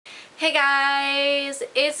Hey guys,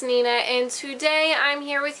 it's Nina and today I'm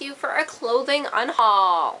here with you for a clothing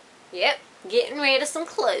unhaul. Yep, getting rid of some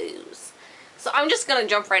clothes. So I'm just going to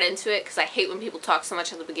jump right into it because I hate when people talk so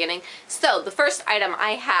much at the beginning. So the first item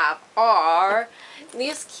I have are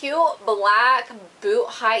these cute black boot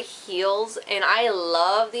high heels, and I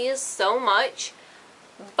love these so much.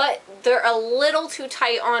 But they're a little too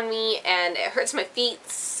tight on me and it hurts my feet,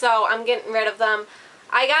 so I'm getting rid of them.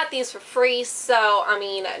 I got these for free, so I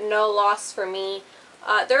mean, no loss for me.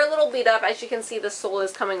 They're a little beat up. As you can see, the sole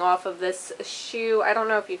is coming off of this shoe. I don't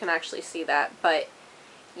know if you can actually see that, but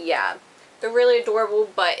yeah. They're really adorable,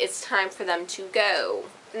 but it's time for them to go.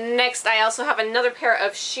 Next, I also have another pair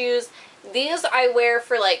of shoes. These I wear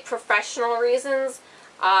for like professional reasons,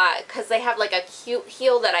 because they have like a cute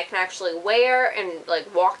heel that I can actually wear and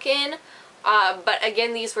like walk in. But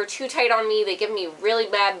again, these were too tight on me. They give me really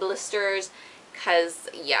bad blisters. Because,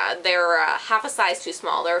 yeah, they're half a size too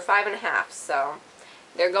small. They're 5.5, so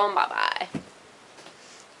they're going bye-bye.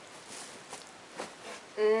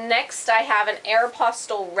 Next, I have an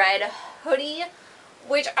Aeropostale red hoodie,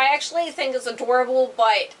 which I actually think is adorable,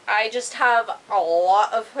 but I just have a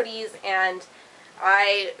lot of hoodies, and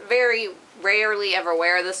I very rarely ever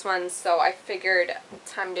wear this one, so I figured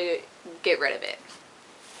time to get rid of it.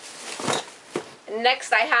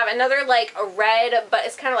 Next, I have another, like, a red, but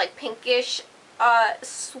it's kind of like pinkish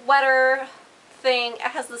sweater thing. It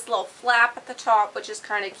has this little flap at the top, which is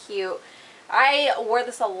kind of cute. I wore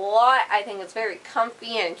this a lot. I think it's very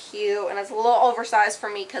comfy and cute, and it's a little oversized for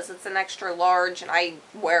me because it's an extra large and I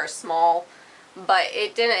wear a small, but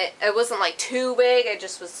it wasn't like too big.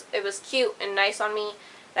 It was cute and nice on me,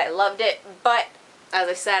 and I loved it. But as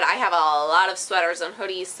I said, I have a lot of sweaters and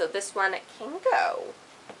hoodies, so this one can go.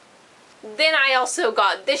 Then I also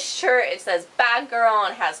got this shirt. It says Bad Girl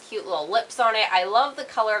and has cute little lips on it. I love the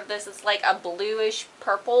color of this. It's like a bluish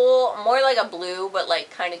purple, more like a blue, but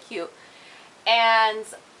like kind of cute. And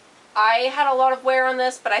I had a lot of wear on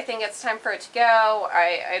this, but I think it's time for it to go.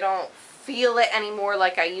 I don't feel it anymore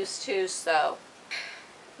like I used to, so.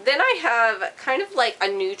 Then I have kind of like a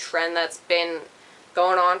new trend that's been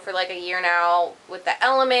going on for like a year now with the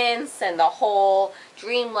elements and the whole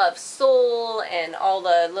Dream Love Soul and all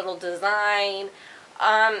the little design.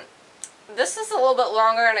 This is a little bit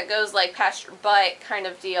longer and it goes like past your butt kind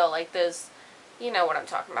of deal, like this, you know what I'm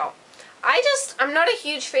talking about. I'm not a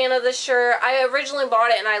huge fan of this shirt. I originally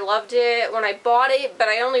bought it and I loved it when I bought it, but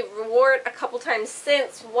I only wore it a couple times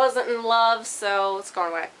since, wasn't in love, so it's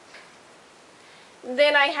gone away.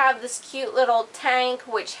 Then I have this cute little tank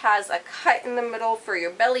which has a cut in the middle for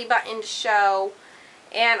your belly button to show.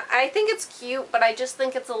 And I think it's cute, but I just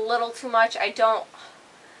think it's a little too much. I don't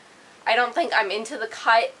think I'm into the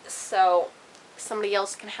cut, so somebody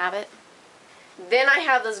else can have it. Then I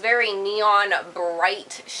have this very neon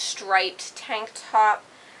bright striped tank top.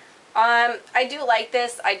 I do like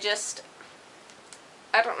this. I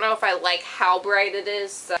don't know if I like how bright it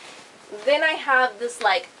is. So. Then I have this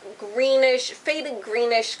like greenish, faded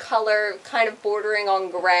greenish color, kind of bordering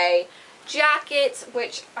on gray jacket,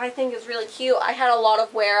 which I think is really cute. I had a lot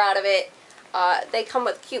of wear out of it. They come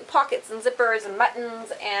with cute pockets and zippers and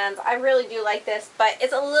buttons, and I really do like this, but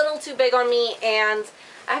it's a little too big on me, and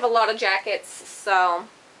I have a lot of jackets, so.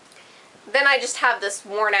 Then I just have this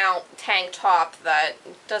worn out tank top that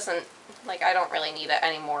doesn't, like, I don't really need it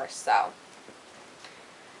anymore, so.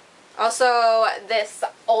 Also, this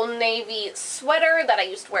Old Navy sweater that I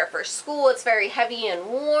used to wear for school. It's very heavy and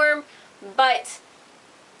warm, but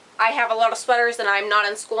I have a lot of sweaters and I'm not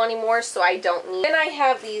in school anymore, so I don't need. Then I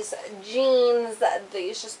have these jeans,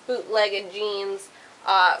 these just bootlegged jeans.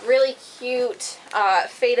 Really cute,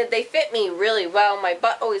 faded. They fit me really well. My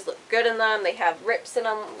butt always looked good in them. They have rips in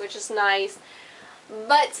them, which is nice.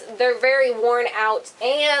 But they're very worn out,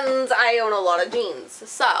 and I own a lot of jeans,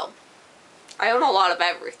 so. I own a lot of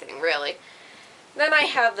everything, really. Then I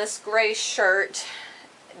have this gray shirt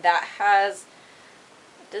that has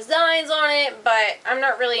designs on it, but I'm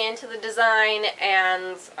not really into the design,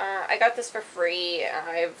 and I got this for free.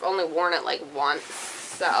 I've only worn it like once,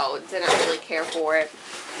 so didn't really care for it.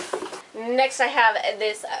 Next I have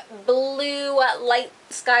this blue, light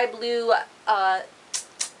sky blue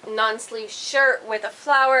non-sleeve shirt with a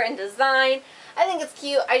flower and design. I think it's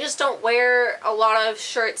cute. I just don't wear a lot of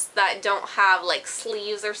shirts that don't have like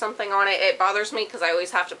sleeves or something on it. It bothers me because I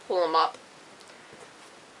always have to pull them up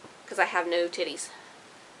because I have no titties.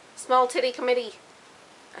 Small titty committee.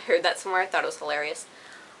 I heard that somewhere. I thought it was hilarious.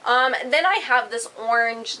 Then I have this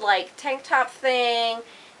orange like tank top thing,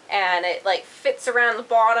 and it like fits around the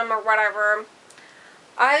bottom or whatever.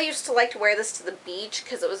 I used to like to wear this to the beach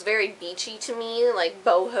because it was very beachy to me, like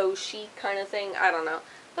boho chic kind of thing. I don't know.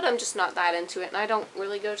 but I'm just not that into it, and I don't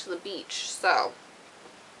really go to the beach, so.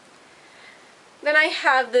 Then I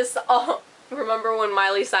have this, remember when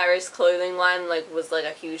Miley Cyrus clothing line was like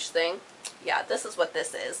a huge thing? Yeah, this is what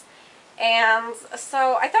this is. And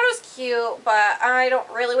so I thought it was cute, but I don't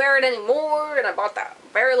really wear it anymore, and I bought that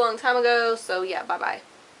a very long time ago, so yeah, bye-bye.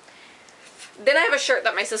 Then I have a shirt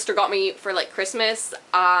that my sister got me for like Christmas.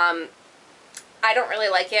 I don't really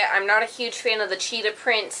like it. I'm not a huge fan of the cheetah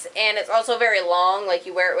print, and it's also very long, like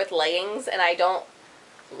you wear it with leggings, and I don't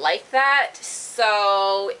like that,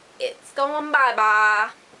 so it's going bye-bye.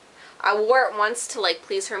 I wore it once to like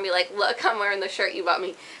please her and be like, look, I'm wearing the shirt you bought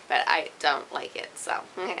me, but I don't like it, so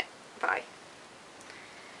bye.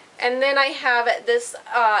 And then I have this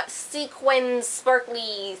sequin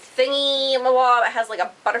sparkly thingy. It has like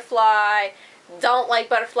a butterfly. Don't like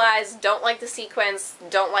butterflies, don't like the sequins,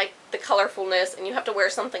 don't like the colorfulness, and you have to wear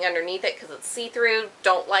something underneath it because it's see-through.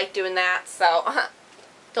 Don't like doing that, so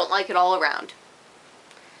don't like it all around.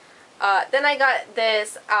 Then I got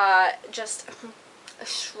this just a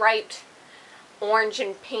striped orange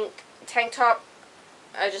and pink tank top.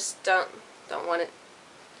 I just don't want it.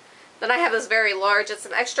 Then I have this very large, it's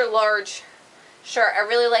an extra large shirt. I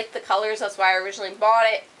really like the colors, that's why I originally bought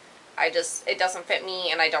it. It doesn't fit me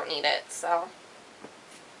and I don't need it, so.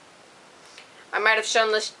 I might have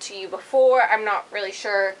shown this to you before, I'm not really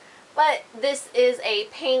sure. But this is a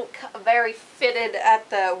pink, very fitted at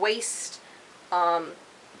the waist,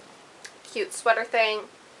 cute sweater thing.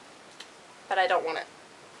 But I don't want it.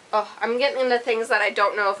 Oh, I'm getting into things that I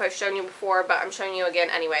don't know if I've shown you before, but I'm showing you again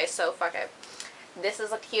anyway, so fuck it. This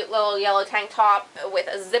is a cute little yellow tank top with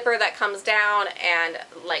a zipper that comes down and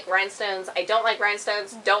like rhinestones. I don't like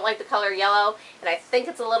rhinestones, don't like the color yellow, and I think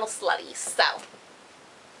it's a little slutty, so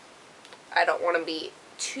I don't want to be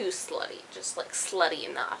too slutty, just like slutty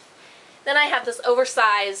enough. Then I have this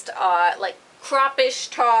oversized like crop-ish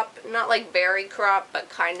top, not like very crop, but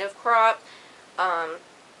kind of crop,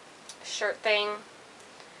 shirt thing.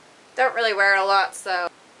 Don't really wear it a lot, so.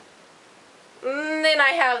 And then I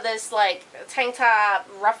have this like tank top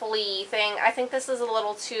ruffly thing. I think this is a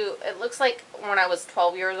little too, it looks like when I was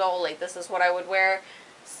 12 years old, like this is what I would wear,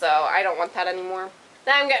 so I don't want that anymore.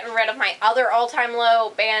 Then I'm getting rid of my other all-time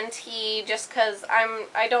low band tee just because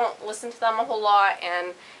I don't listen to them a whole lot,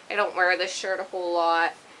 and I don't wear this shirt a whole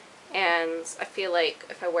lot, and I feel like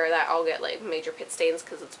if I wear that I'll get like major pit stains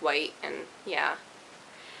because it's white, and yeah.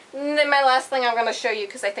 And then my last thing I'm going to show you,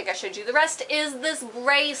 because I think I showed you the rest, is this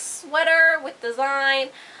gray sweater with design.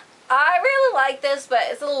 I really like this, but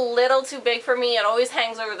it's a little too big for me. It always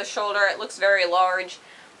hangs over the shoulder. It looks very large.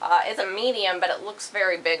 It's a medium, but it looks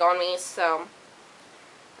very big on me, so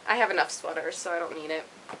I have enough sweaters, so I don't need it.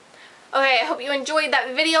 Okay, I hope you enjoyed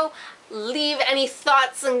that video. Leave any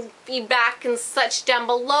thoughts and feedback and such down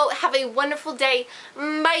below. Have a wonderful day.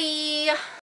 Bye!